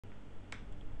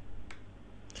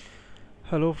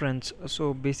Hello friends,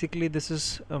 so basically this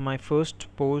is my first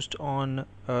post on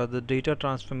the data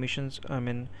transformations.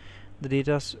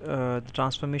 The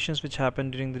transformations which happen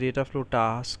during the data flow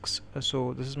tasks.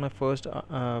 So this is my first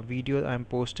video I'm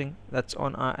posting that's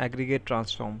on our aggregate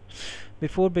transform.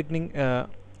 Before beginning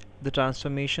the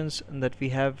transformations that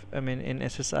we have in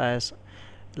SSIS,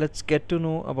 let's get to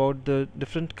know about the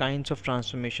different kinds of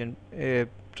transformation.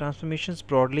 Transformations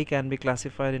broadly can be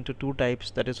classified into two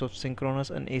types, that is of synchronous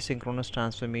and asynchronous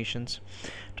transformations.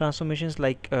 Transformations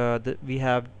like we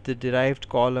have the derived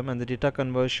column and the data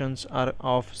conversions are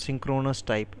of synchronous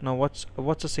type. Now what's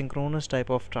a synchronous type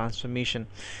of transformation?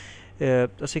 A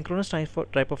synchronous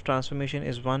type of transformation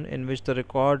is one in which the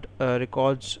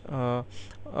records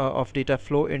of data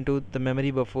flow into the memory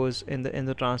buffers in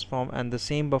the transform, and the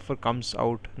same buffer comes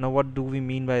out. Now what do we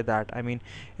mean by that?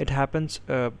 It happens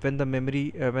when the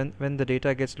memory when the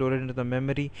data gets loaded into the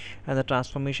memory and the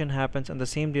transformation happens, and the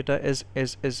same data is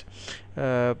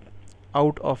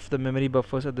out of the memory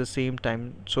buffers at the same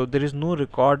time. So there is no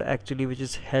record actually which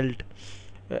is held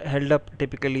up.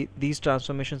 Typically these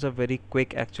transformations are very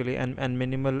quick actually, and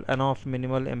minimal and of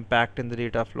minimal impact in the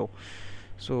data flow.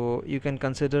 So you can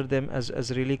consider them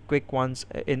as really quick ones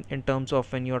in terms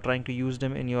of when you're trying to use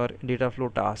them in your data flow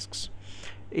tasks.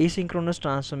 Asynchronous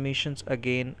transformations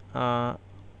again are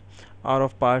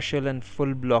of partial and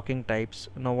full blocking types.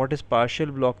 Now what is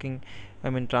partial blocking?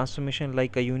 Transformation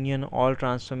like a union all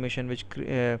transformation which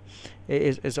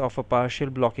is of a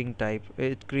partial blocking type.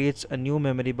 It creates a new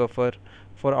memory buffer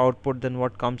for output than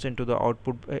what comes into the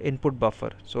output input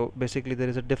buffer. So basically there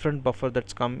is a different buffer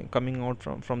that's coming out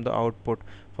from the output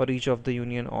for each of the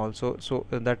union also. So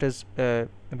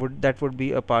that would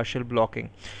be a partial blocking.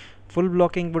 Full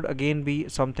blocking would again be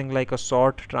something like a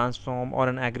sort transform or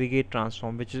an aggregate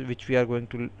transform, which we are going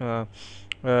to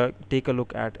take a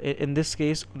look at. In this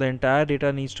case, the entire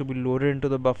data needs to be loaded into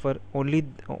the buffer. Only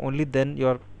then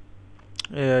your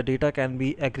data can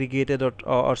be aggregated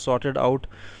or sorted out,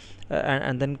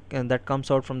 and that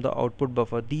comes out from the output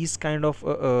buffer. These kind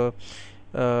of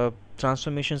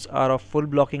transformations are of full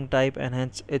blocking type, and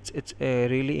hence it's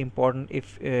really important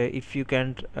if you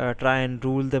can try and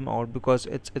rule them out, because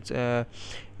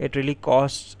it really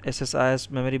costs SSIS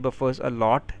memory buffers a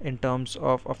lot in terms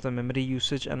of the memory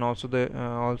usage, and also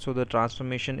the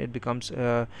transformation. It becomes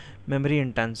memory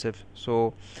intensive.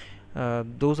 So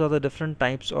those are the different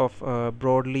types of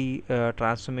broadly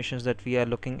transformations that we are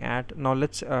looking at. Now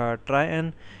let's try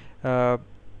and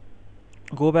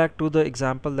go back to the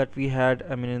example that we had.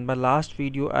 In my last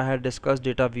video I had discussed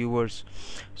data viewers.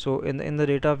 So in the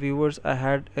data viewers I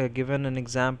had given an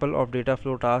example of data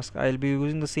flow task. I'll be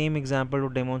using the same example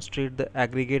to demonstrate the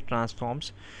aggregate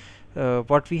transforms.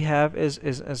 What we have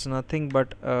is nothing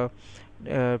but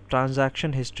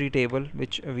transaction history table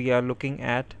which we are looking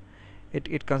at.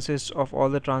 It consists of all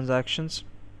the transactions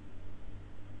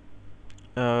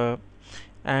and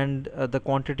the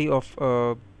quantity of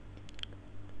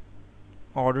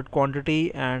ordered quantity,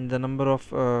 and the number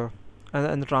of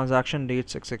and the transaction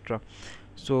dates, etc.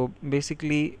 So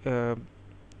basically we'll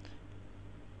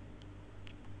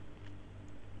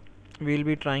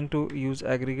be trying to use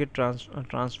aggregate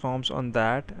transforms on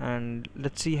that, and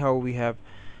let's see how we have.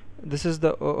 This is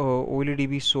the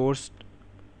OLEDB source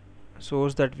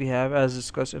that we have as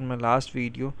discussed in my last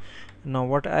video. Now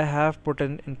what I have put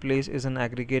in place is an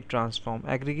aggregate transform.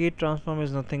 Aggregate transform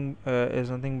is nothing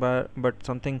but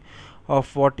something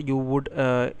of what you would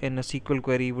in a SQL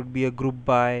query would be a group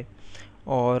by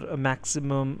or a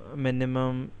maximum,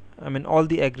 minimum. All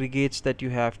the aggregates that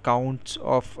you have, counts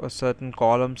of certain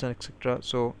columns and etc.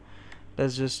 So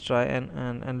let's just try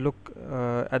and look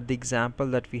at the example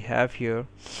that we have here.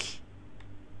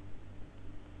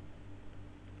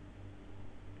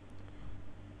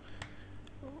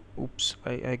 Oops,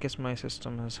 I guess my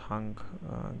system has hung.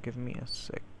 Give me a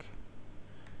sec.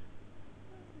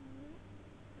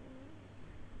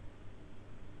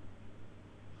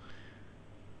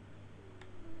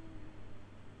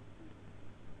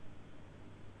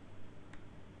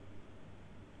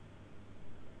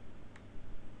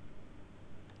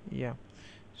 Yeah,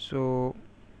 so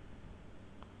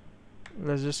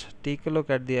let's just take a look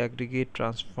at the aggregate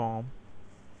transform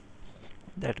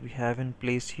that we have in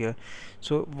place here.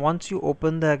 So once you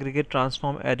open the aggregate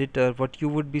transform editor, what you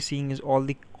would be seeing is all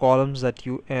the columns that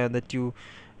you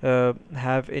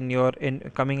have in your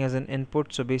coming as an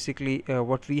input. So basically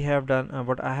what we have done,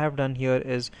 what I have done here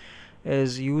is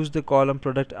use the column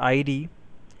product ID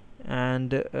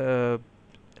and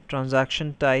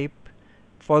transaction type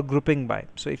for grouping by.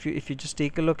 So if you just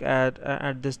take a look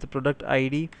at this, the product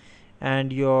ID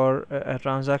and your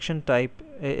transaction type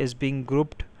is being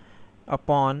grouped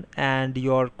upon, and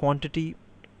your quantity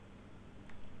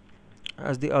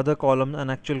as the other column,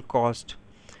 and actual cost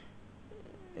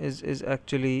is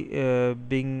actually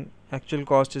being actual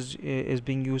cost is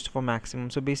being used for maximum.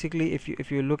 So basically,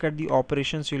 if you look at the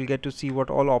operations, you'll get to see what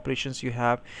all operations you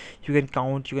have. You can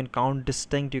count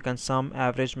distinct, you can sum,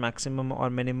 average, maximum or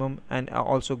minimum, and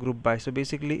also group by. So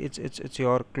basically it's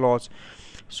your clause.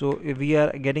 So if we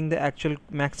are getting the actual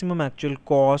maximum actual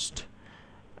cost,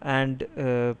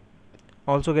 and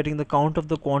also getting the count of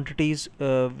the quantities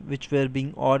which were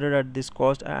being ordered at this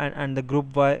cost, and the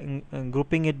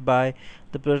grouping it by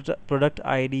the product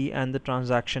ID and the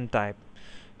transaction type.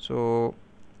 So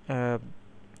uh,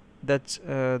 that's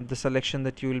the selection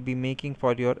that you will be making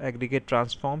for your aggregate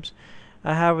transforms.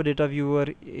 I have a data viewer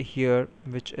here,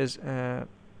 which is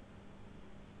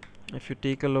if you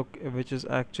take a look, which is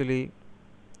actually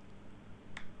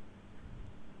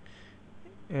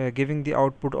giving the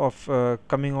output of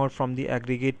coming out from the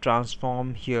aggregate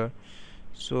transform here.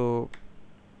 So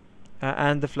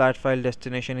and the flat file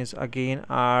destination is again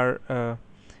our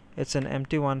it's an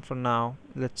empty one for now.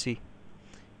 Let's see.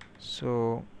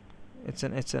 So it's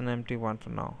an empty one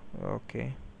for now.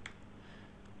 Okay,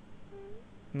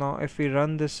 now if we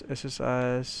run this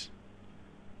SSIS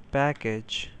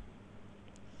package,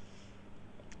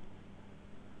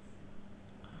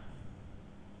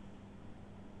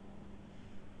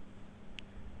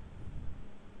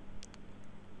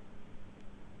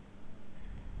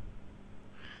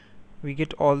 we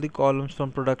get all the columns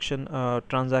from production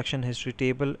transaction history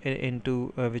table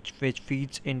into which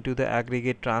feeds into the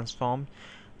aggregate transform.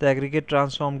 The aggregate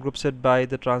transform groups it by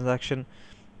the transaction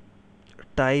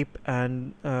type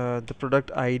and the product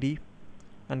ID,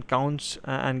 and counts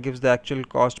and gives the actual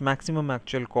cost, maximum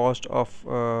actual cost of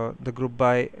the group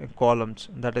by columns,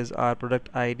 that is our product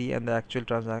ID and the actual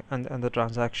and the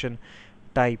transaction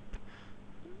type.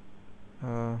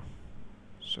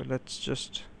 So let's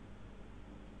just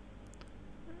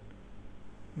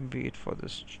wait for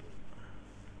this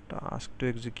task to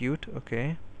execute.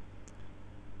 Okay,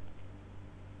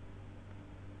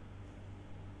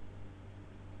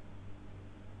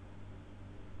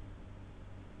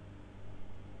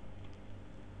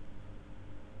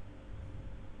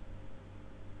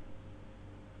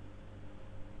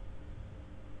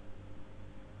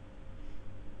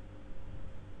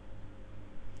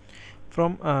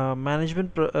 from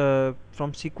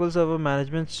from SQL Server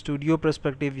Management Studio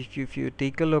perspective, if you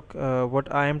take a look,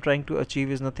 what I am trying to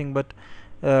achieve is nothing but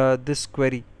this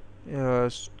query,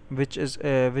 which is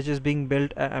being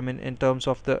built. I mean, in terms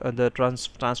of the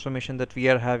transformation that we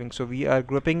are having. So we are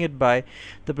grouping it by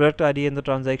the product ID and the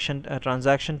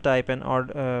transaction type, and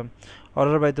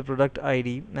order by the product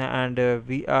ID, and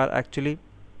we are actually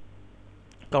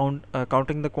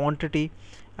counting the quantity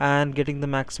and getting the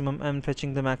maximum and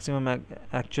fetching the maximum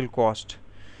actual cost.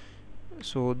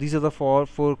 So these are the four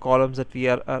columns that we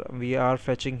are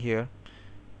fetching here.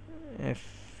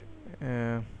 If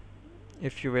uh,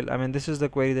 if you will, I mean, this is the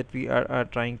query that we are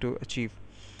trying to achieve.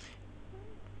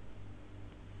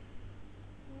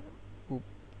 Oop,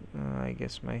 I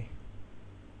guess my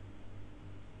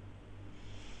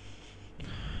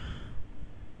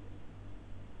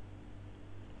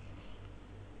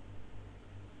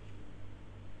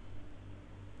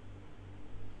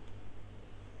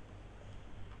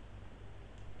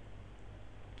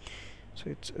so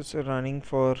it's running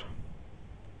for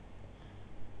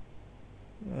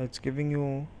it's giving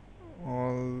you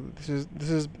all. This is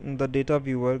the data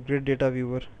viewer, grid data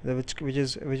viewer, which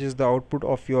is the output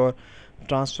of your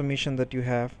transformation that you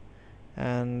have,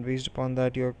 and based upon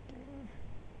that your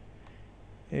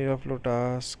data flow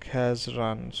task has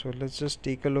run. So let's just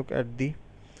take a look at the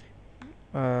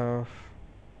uh,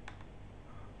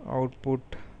 output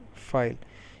file.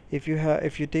 If you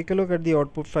take a look at the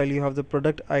output file, you have the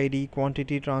product ID,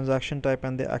 quantity, transaction type,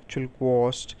 and the actual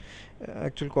cost,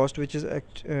 which is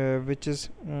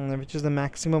the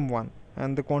maximum one,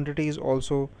 and the quantity is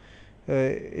also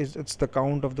it's the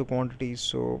count of the quantities,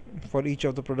 so for each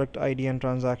of the product ID and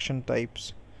transaction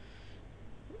types.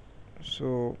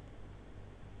 So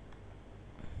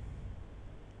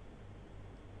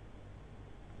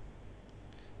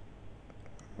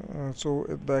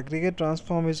the aggregate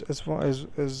transform is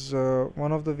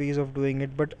one of the ways of doing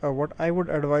it, but what I would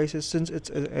advise is, since it's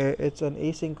an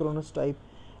asynchronous type,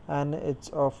 and it's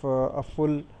of a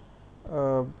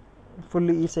uh,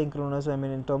 fully asynchronous, I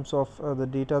mean, in terms of the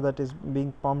data that is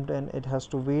being pumped, and it has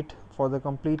to wait for the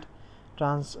complete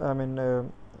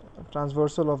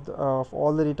transversal of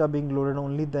all the data being loaded,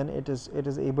 only then it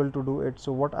is able to do it.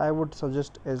 So what I would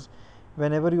suggest is,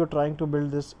 whenever you're trying to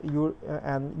build this,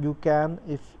 and you can,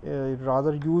 if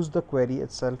rather use the query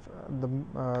itself.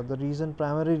 The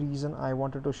primary reason I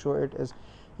wanted to show it is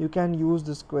you can use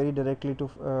this query directly to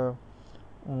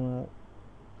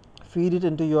feed it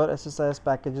into your SSIS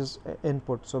packages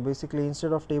input. So basically,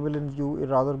 instead of table in view, you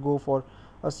rather go for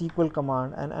a SQL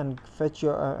command and fetch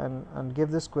your and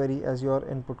give this query as your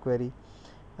input query,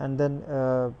 and then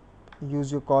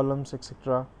use your columns,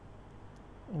 etc.,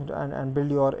 and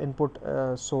build your input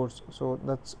source. So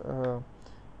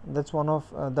that's one of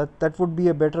that would be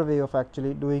a better way of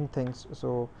actually doing things.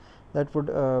 So that would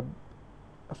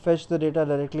fetch the data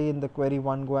directly in the query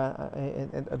one go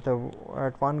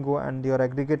at one go, and your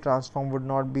aggregate transform would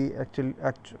not be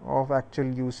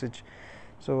actual usage.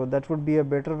 So that would be a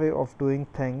better way of doing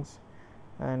things.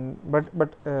 And but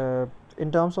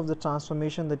in terms of the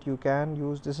transformation that you can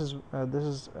use, this is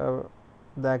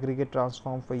the aggregate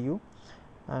transform for you,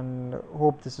 and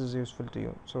hope this is useful to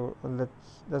you. So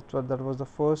that was the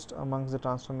first amongst the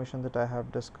transformation that I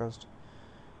have discussed.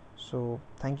 So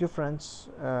thank you, friends,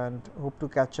 and hope to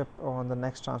catch up on the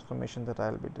next transformation that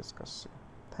I'll be discussing.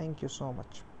 Thank you so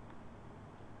much.